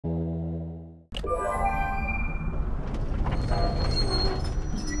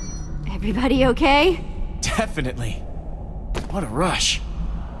Everybody okay? Definitely. What a rush.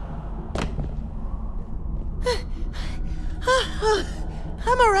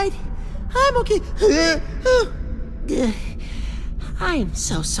 I'm alright. I'm okay. I'm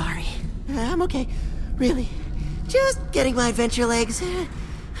so sorry. I'm okay. Really. Just getting my adventure legs.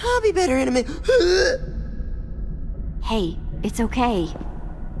 I'll be better in a minute. Hey, it's okay.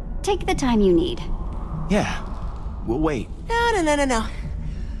 Take the time you need. Yeah, we'll wait. No.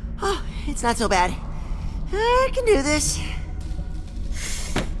 Oh, it's not so bad. I can do this.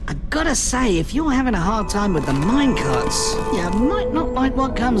 I gotta say, if you're having a hard time with the minecarts, you might not like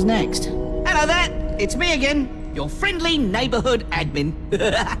what comes next. Hello there, it's me again, your friendly neighborhood admin.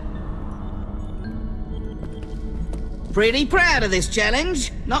 Pretty proud of this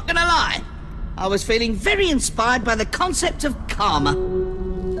challenge, not gonna lie. I was feeling very inspired by the concept of karma.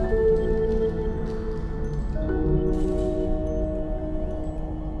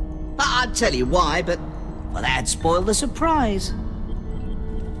 I'd tell you why, but, well, that'd spoil the surprise.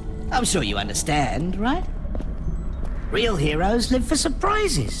 I'm sure you understand, right? Real heroes live for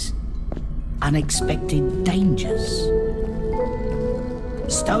surprises. Unexpected dangers.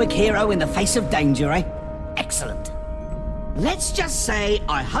 Stoic hero in the face of danger, eh? Excellent. Let's just say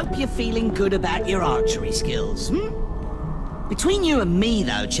I hope you're feeling good about your archery skills, Between you and me,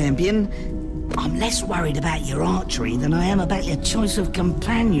 though, champion, I'm less worried about your archery than I am about your choice of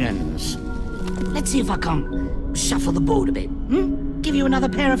companions. Let's see if I can't shuffle the board a bit, Give you another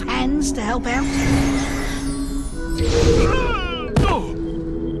pair of hands to help out?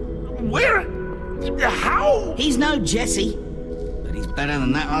 Where? How? He's no Jesse, but he's better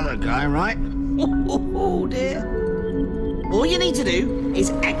than that other guy, right? Oh, dear. All you need to do is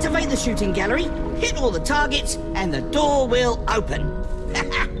activate the shooting gallery, hit all the targets, and the door will open.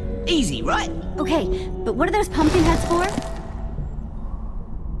 Easy, right? Okay, but what are those pumpkin heads for?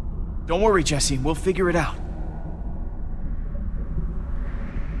 Don't worry, Jesse. We'll figure it out.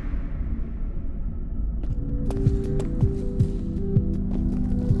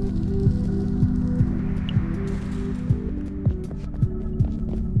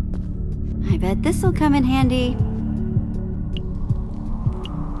 I bet this'll come in handy.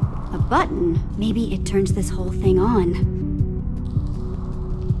 A button? Maybe it turns this whole thing on.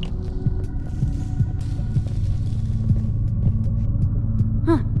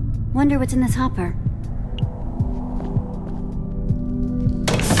 Huh. Wonder what's in this hopper.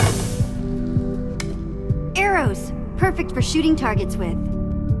 Arrows! Perfect for shooting targets with.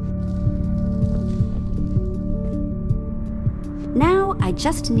 Now I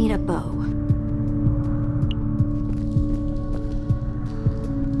just need a bow.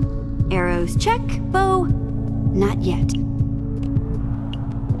 Arrows check, bow not yet.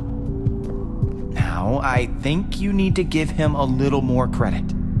 Now, I think you need to give him a little more credit.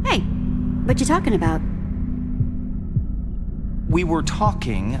 Hey, what you talking about? We were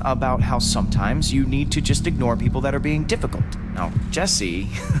talking about how sometimes you need to just ignore people that are being difficult. Now, Jesse...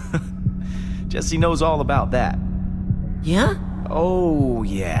 Jesse knows all about that. Yeah? Oh,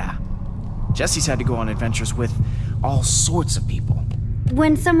 yeah. Jesse's had to go on adventures with all sorts of people.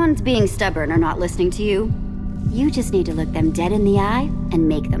 When someone's being stubborn or not listening to you, you just need to look them dead in the eye and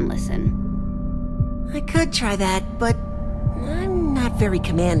make them listen. I could try that, but I'm not very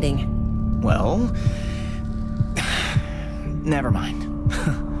commanding. Well... never mind.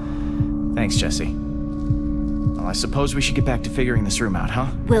 Thanks, Jesse. Well, I suppose we should get back to figuring this room out, huh?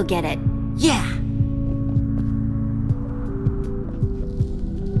 We'll get it. Yeah!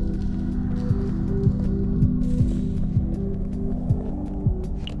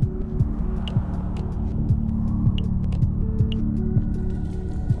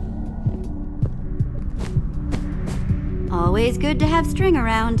 Always good to have string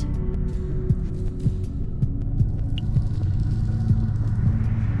around.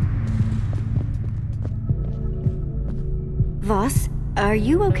 Voss, are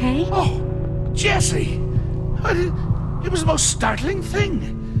you okay? Oh, Jesse! It was the most startling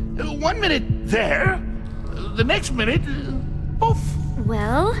thing. 1 minute there, the next minute, poof.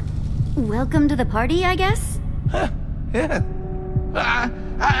 Well, welcome to the party, I guess? Yeah.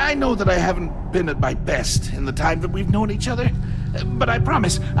 I know that I haven't been at my best in the time that we've known each other, but I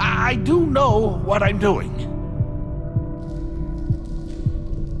promise, I do know what I'm doing.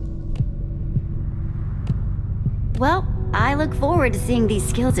 Well, I look forward to seeing these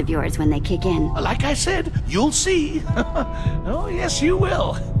skills of yours when they kick in. Like I said, you'll see. Oh, yes, you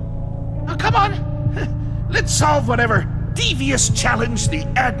will. Now, come on. Let's solve whatever devious challenge the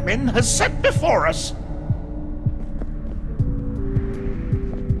admin has set before us.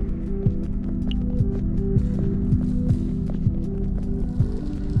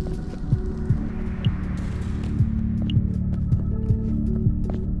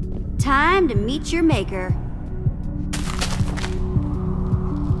 time to meet your maker.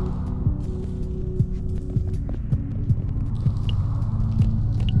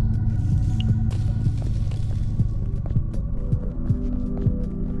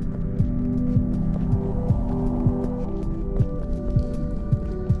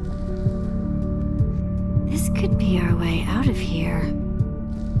 This could be our way out of here.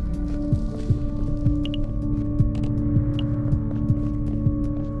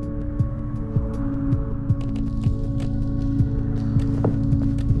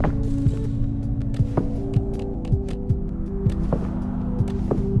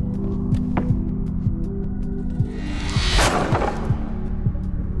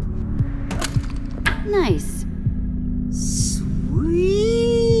 Nice. Sweet.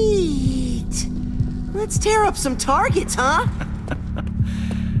 Let's tear up some targets, huh?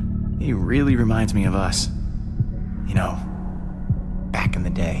 He really reminds me of us. You know, back in the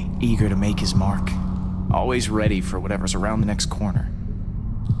day, eager to make his mark. Always ready for whatever's around the next corner.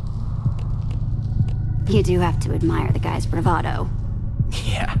 You do have to admire the guy's bravado.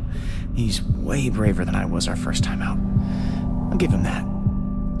 Yeah, he's way braver than I was our first time out. I'll give him that.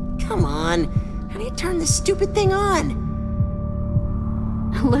 Come on. How do you turn this stupid thing on?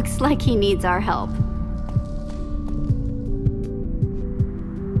 Looks like he needs our help.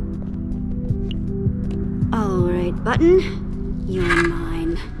 All right, button. You're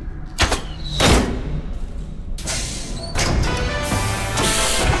mine.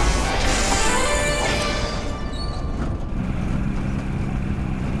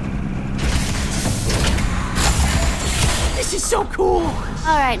 This is so cool!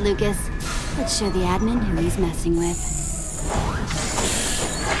 All right, Lucas. Let's show the admin who he's messing with.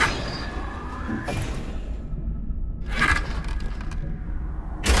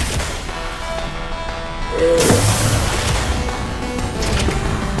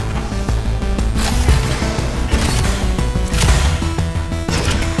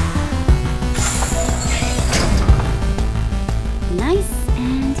 Nice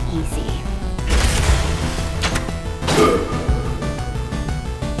and easy.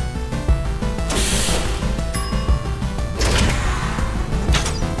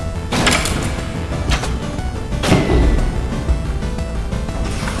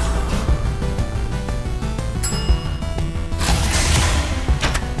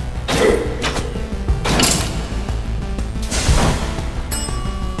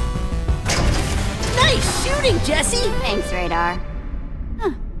 Nice shooting, Jesse! Thanks, Radar.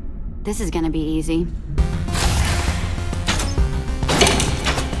 Huh. This is gonna be easy.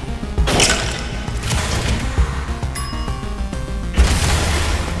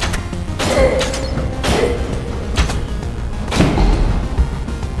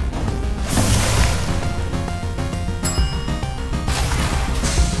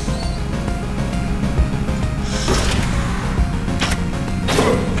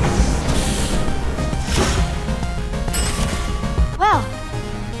 Well,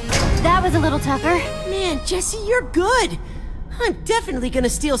 that was a little tougher. Man, Jesse, you're good! I'm definitely gonna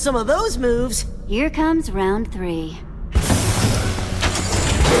steal some of those moves. Here comes round 3.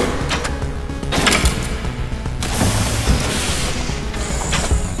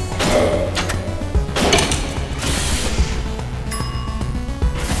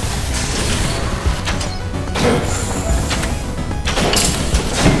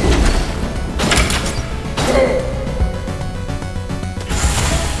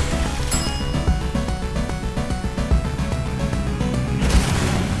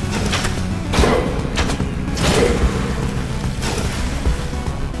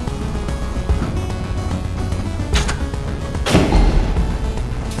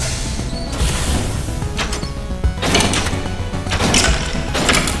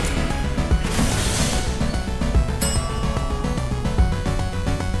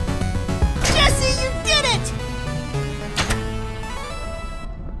 Jesse, you did it!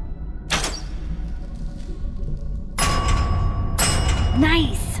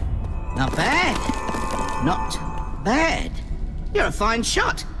 Nice! Not bad. Not bad. You're a fine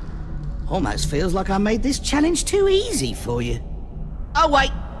shot. Almost feels like I made this challenge too easy for you. Oh,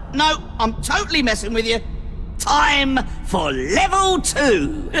 wait. No, I'm totally messing with you. Time for level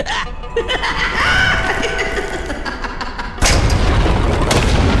 2.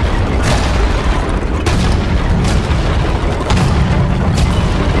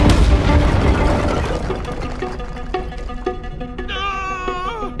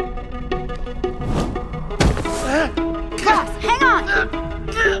 Boss, hang on!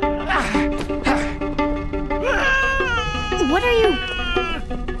 What are you...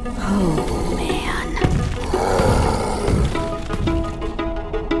 Oh, man.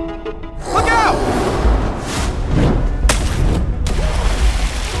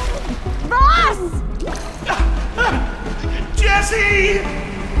 Jesse!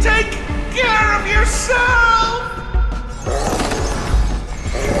 Take care of yourself!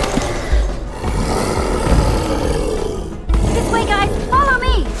 This way, guys! Follow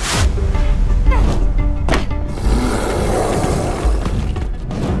me!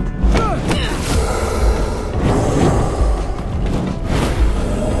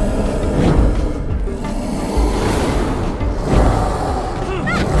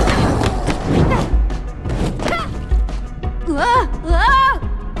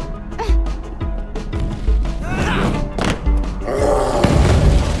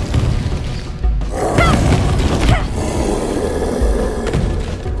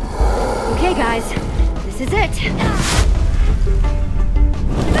 Okay, guys, this is it.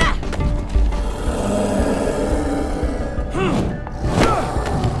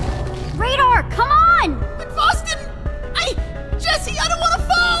 Radar, come on! Boston! Jesse, I don't want to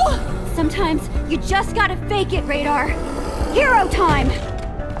fall! Sometimes you just gotta fake it, Radar. Hero time!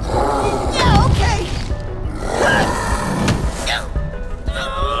 Yeah, okay.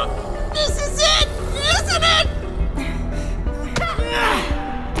 This is it, isn't it?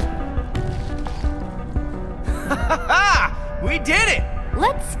 We did it!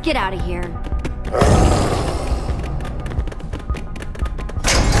 Let's get out of here.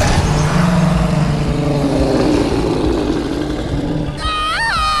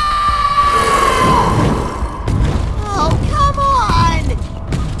 Oh, come on!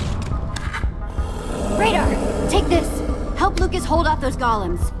 Radar, take this. Help Lucas hold off those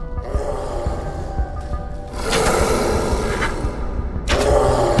golems.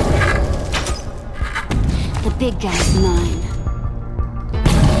 The big guy's mine.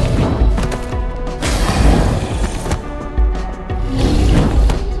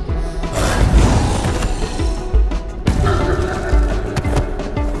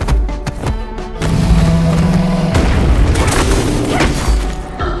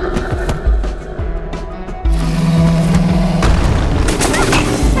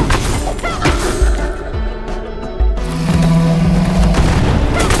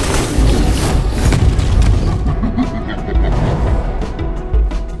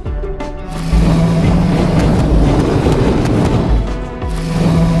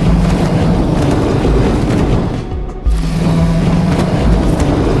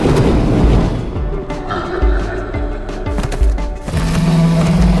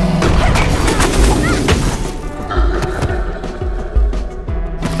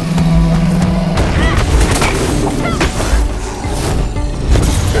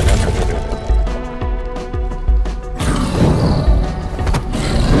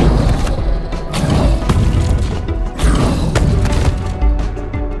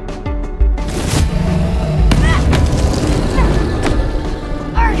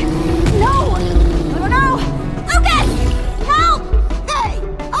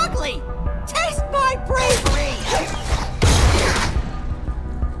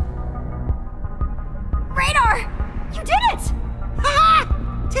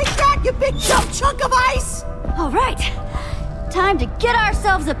 All right, time to get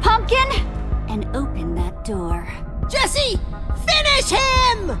ourselves a pumpkin and open that door. Jesse, finish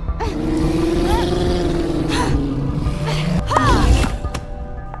him!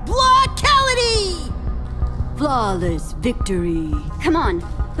 Blockality! Flawless victory. Come on,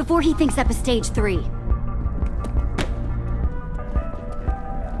 before he thinks up a stage 3.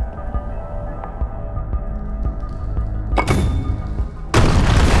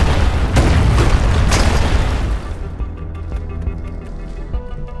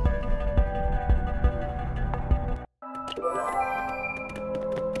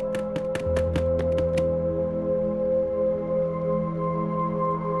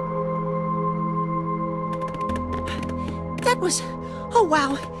 Oh,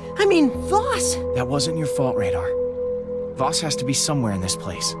 wow. I mean, Voss. That wasn't your fault, Radar. Voss has to be somewhere in this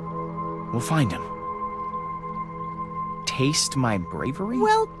place. We'll find him. Taste my bravery?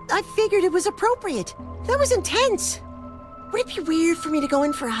 Well, I figured it was appropriate. That was intense. Would it be weird for me to go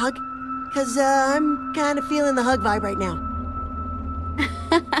in for a hug? Because I'm kind of feeling the hug vibe right now.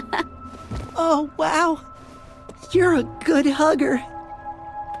 Oh, wow. You're a good hugger.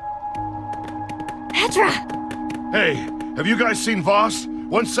 Petra! Hey, have you guys seen Voss?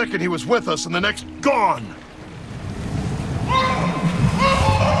 1 second he was with us and the next, gone!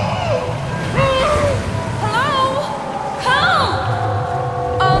 Hello? Help!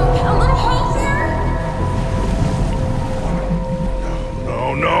 A little help here?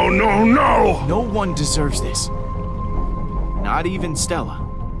 No, no, no, no! No one deserves this. Not even Stella.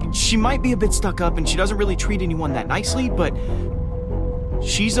 She might be a bit stuck up and she doesn't really treat anyone that nicely, but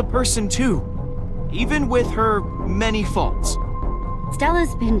she's a person too. Even with her many faults.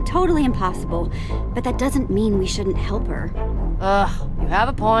 Stella's been totally impossible, but that doesn't mean we shouldn't help her. You have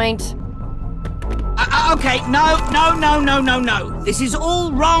a point. Okay, no. This is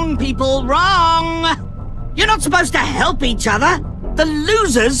all wrong, people, wrong! You're not supposed to help each other. The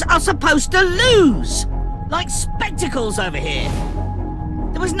losers are supposed to lose. Like spectacles over here.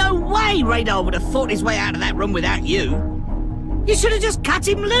 There was no way Radar would have fought his way out of that room without you. You should have just cut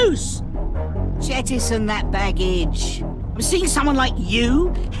him loose. Jettison that baggage. I'm seeing someone like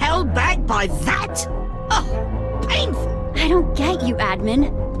you held back by that? Oh, painful. I don't get you,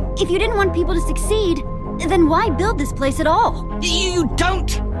 admin. If you didn't want people to succeed, then why build this place at all? You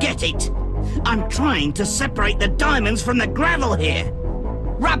don't get it. I'm trying to separate the diamonds from the gravel here.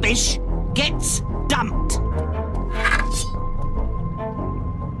 Rubbish gets dumped.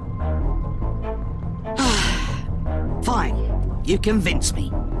 Fine, you convince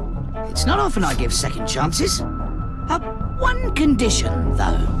me. It's not often I give second chances. One condition,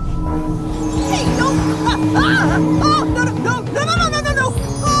 though. Hey, no! Oh, no!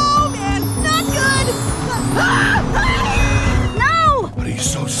 Oh, man, not good! No! But he's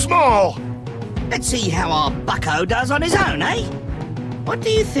so small! Let's see how our bucko does on his own, eh? What do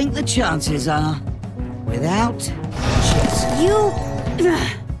you think the chances are? Without Jess. You...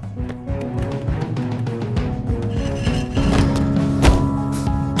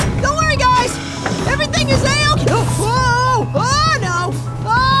 Don't worry, guys! Everything is A-okay! Oh, no!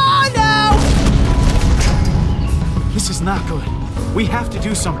 Oh, no! This is not good. We have to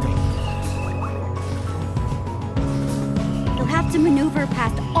do something. You'll have to maneuver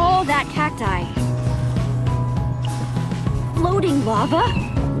past all that cacti. Floating lava?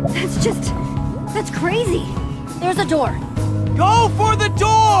 That's crazy. There's a door. Go for the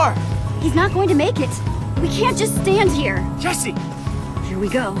door! He's not going to make it. We can't just stand here. Jesse! Here we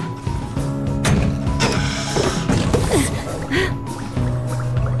go.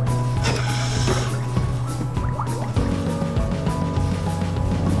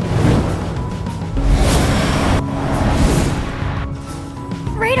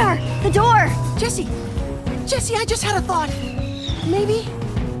 Radar! The door! Jesse, I just had a thought. Maybe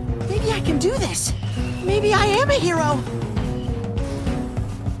I can do this. Maybe I am a hero.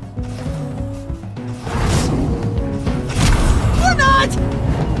 Or not!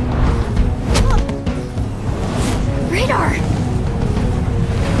 Radar!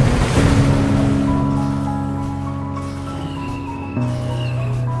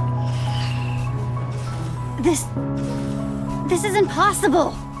 This is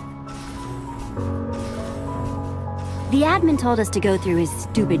impossible. The admin told us to go through his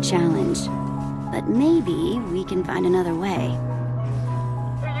stupid challenge, but maybe we can find another way.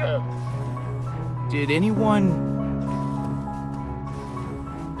 Did anyone...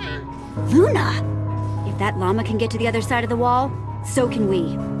 Luna! If that llama can get to the other side of the wall, so can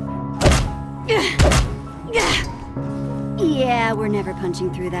we. Yeah, we're never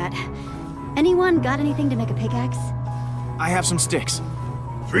punching through that. Anyone got anything to make a pickaxe? I have some sticks.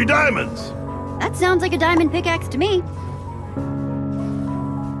 3 diamonds! That sounds like a diamond pickaxe to me.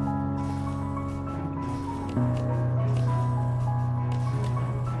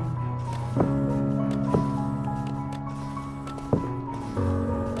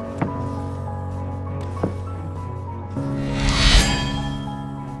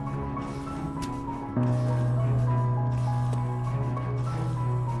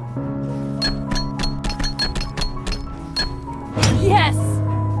 Yes!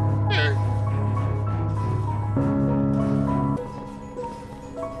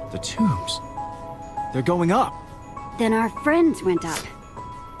 The tubes. They're going up. Then our friends went up.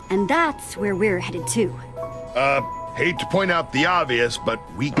 And that's where we're headed to. Hate to point out the obvious, but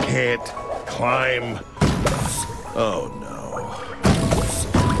we can't climb... Oh, no.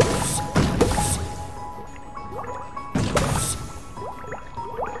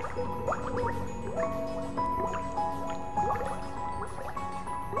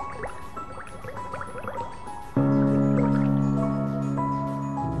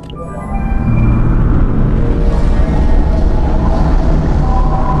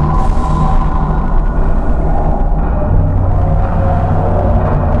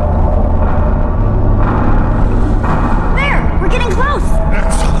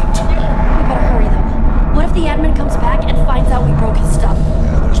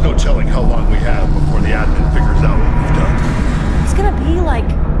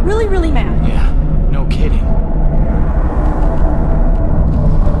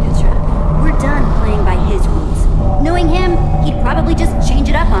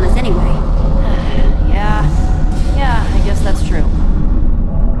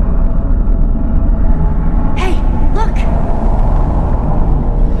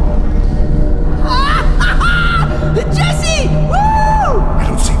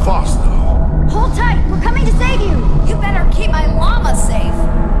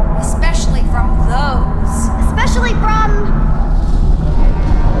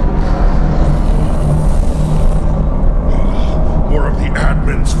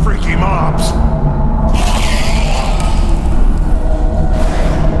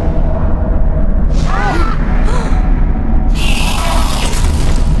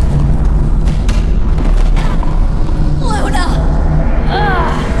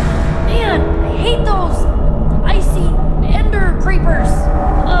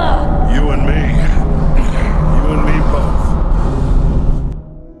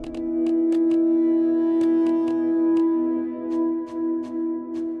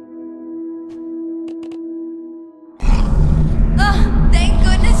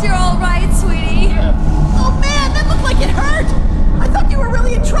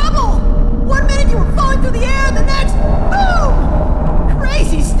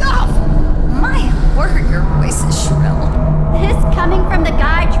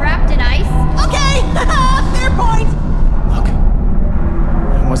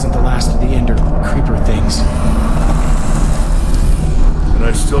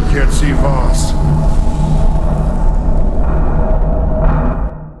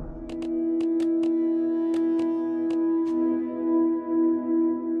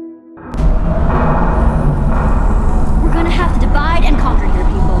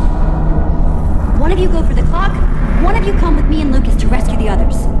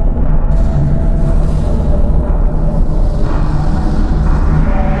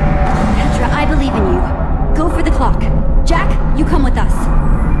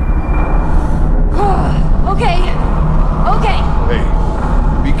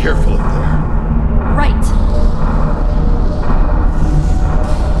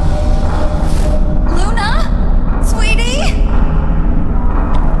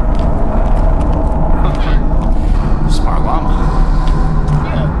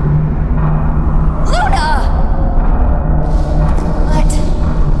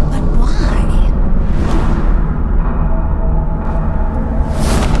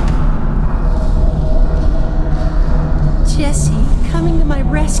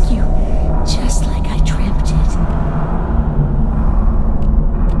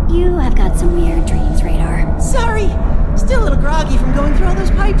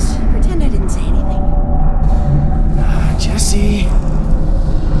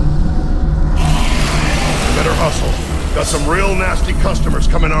 Got some real nasty customers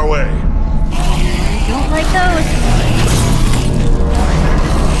coming our way. Don't like those.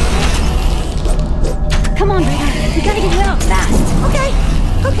 Come on, Rita. We gotta get you out fast. Okay.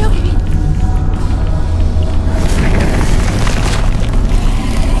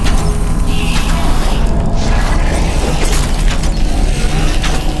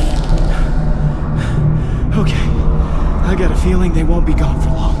 Okay. I got a feeling they won't be gone for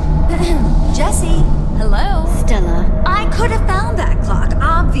long. Jesse, hello? Stella. I could have found that clock,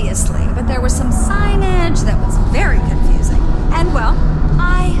 obviously, but there was some signage that was very confusing. And well,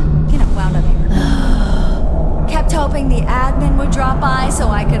 I, wound up here. Kept hoping the admin would drop by so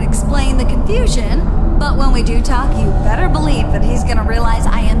I could explain the confusion, but when we do talk, you better believe that he's gonna realize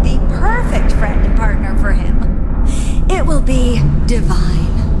I am the perfect friend and partner for him. It will be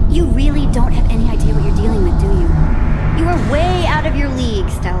divine. You really don't have any idea what you're dealing with, do you? You are way out of your league,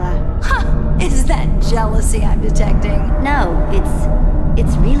 Stella. Huh, is that jealousy I'm detecting? No,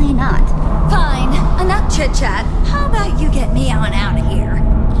 it's really not. Fine, enough chit-chat. How about you get me on out of here?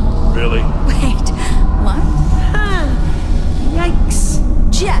 Really? Wait, what? Yikes.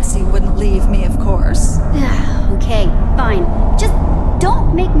 Jesse wouldn't leave me, of course. Okay, fine. Just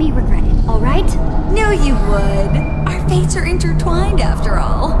don't make me regret it, all right? Knew you would. Our fates are intertwined after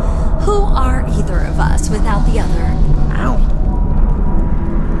all. Who are either of us without the other? Ow.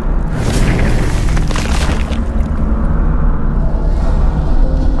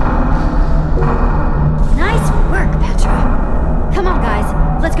 Nice work, Petra. Come on, guys.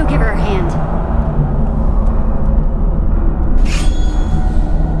 Let's go give her a hand.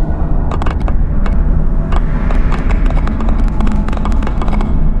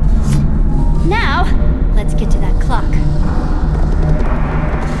 Now, let's get to that clock.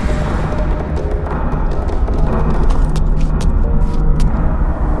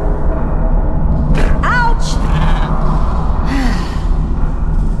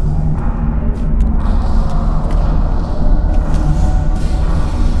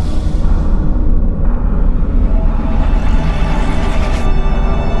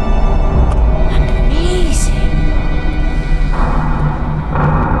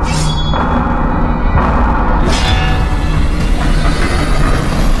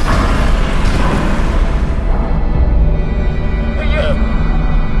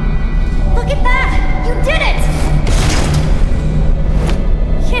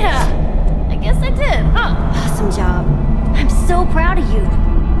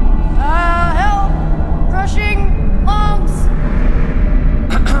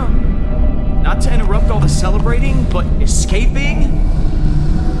 Celebrating, but escaping?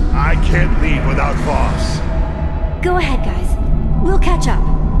 I can't leave without Voss. Go ahead, guys. We'll catch up.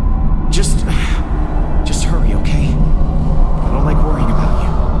 Just hurry, okay? I don't like worrying about you.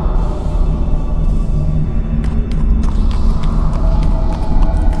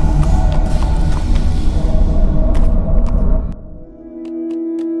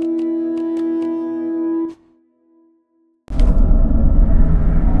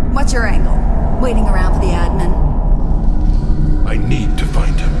 What's your angle? Waiting around for the admin? I need to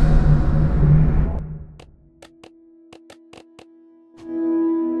find him.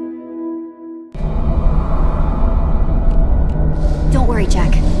 Don't worry,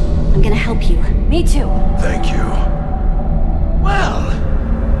 Jack. I'm gonna help you. Me too. Thank you. Well,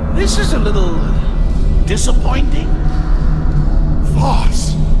 this is a little disappointing.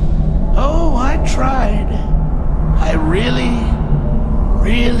 Voss! Oh, I tried. I really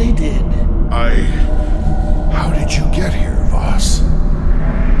did. How did you get here, Voss?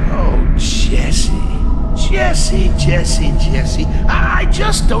 Oh, Jesse. I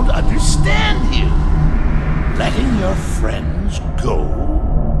just don't understand you. Letting your friends go?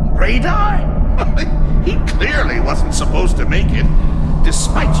 Radar? He clearly wasn't supposed to make it,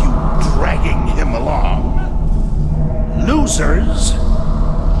 despite you dragging him along. Losers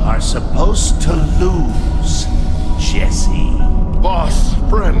are supposed to lose, Jesse. Voss,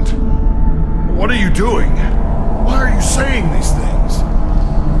 friend, what are you doing? Why are you saying these things?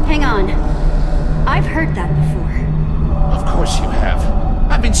 Hang on. I've heard that before. Of course you have.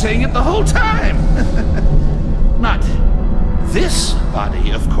 I've been saying it the whole time. Not this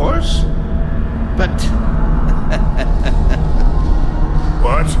body, of course, but...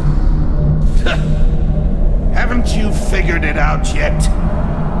 What? Haven't you figured it out yet?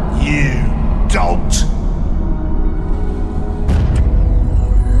 You dolt.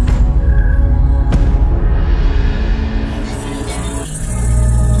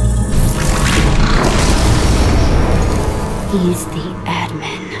 He's the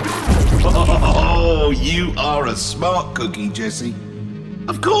admin. Oh, you are a smart cookie, Jesse.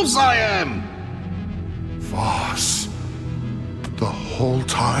 Of course I am. Voss. whole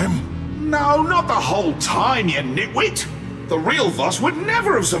time? No, not the whole time, you nitwit! The real Voss would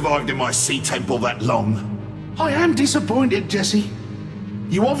never have survived in my sea temple that long. I am disappointed, Jesse.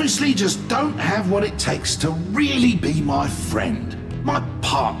 You obviously just don't have what it takes to really be my friend, my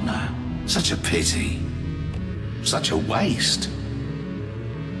partner. Such a pity. Such a waste.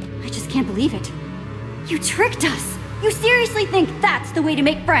 I just can't believe it. You tricked us! You seriously think that's the way to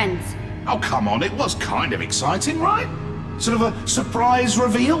make friends? Oh, come on, it was kind of exciting, right? Sort of a surprise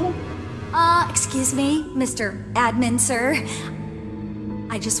reveal? Excuse me, Mr. Admin, sir.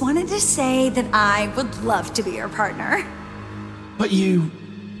 I just wanted to say that I would love to be your partner. But you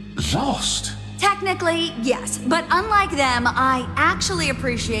lost. Technically, yes, but unlike them, I actually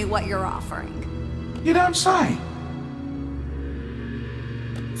appreciate what you're offering. You don't say.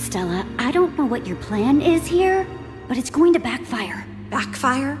 Stella, I don't know what your plan is here, but it's going to backfire.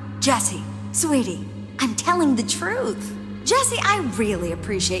 Backfire? Jesse, sweetie, I'm telling the truth. Jesse, I really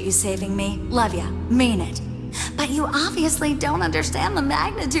appreciate you saving me. Love ya. Mean it. But you obviously don't understand the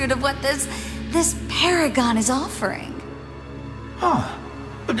magnitude of what this paragon is offering. Huh.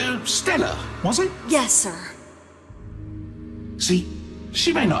 Stella, was it? Yes, sir. See,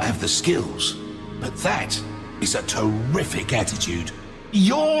 she may not have the skills, but that is a terrific attitude.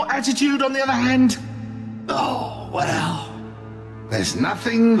 Your attitude, on the other hand? Oh, well. There's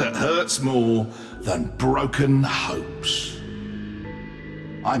nothing that hurts more than broken hopes.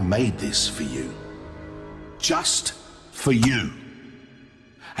 I made this for you. Just for you.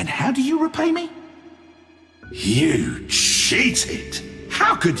 And how do you repay me? You cheated!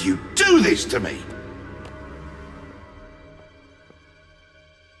 How could you do this to me?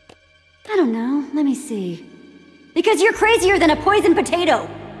 I don't know. Let me see. Because you're crazier than a poisoned potato!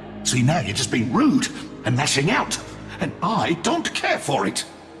 See, now you're just being rude and lashing out. And I don't care for it.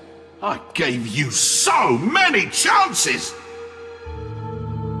 I gave you so many chances!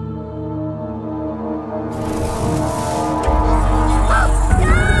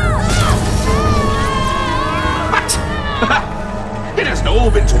 What? It hasn't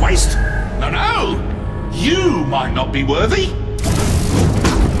all been to waste. No. You might not be worthy.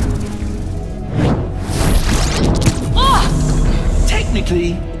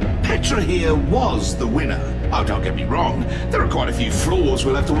 Technically, Petra here was the winner. Oh, don't get me wrong. There are quite a few flaws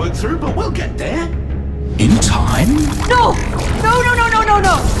we'll have to work through, but we'll get there. In time. No!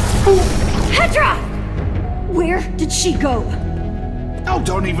 Petra! Where did she go? Oh,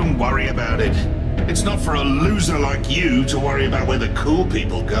 don't even worry about it. It's not for a loser like you to worry about where the cool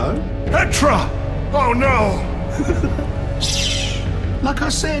people go. Petra! Oh no! Like I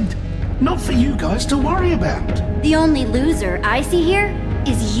said, not for you guys to worry about. The only loser I see here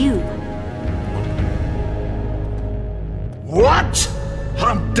is you. What?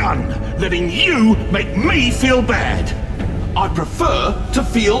 I'm done letting you make me feel bad. I prefer to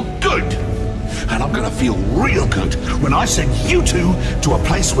feel good. And I'm gonna feel real good when I send you two to a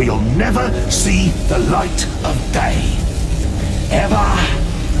place where you'll never see the light of day. Ever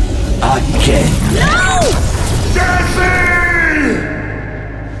again. No! Jesse!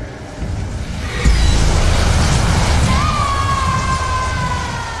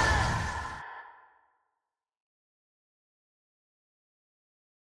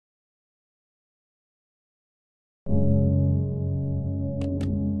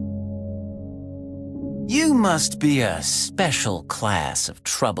 You must be a special class of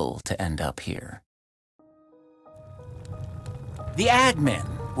trouble to end up here. The admin,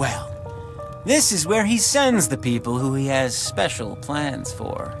 well, this is where he sends the people who he has special plans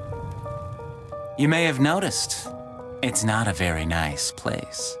for. You may have noticed, it's not a very nice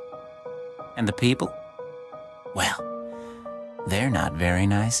place. And the people? Well, they're not very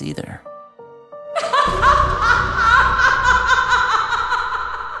nice either.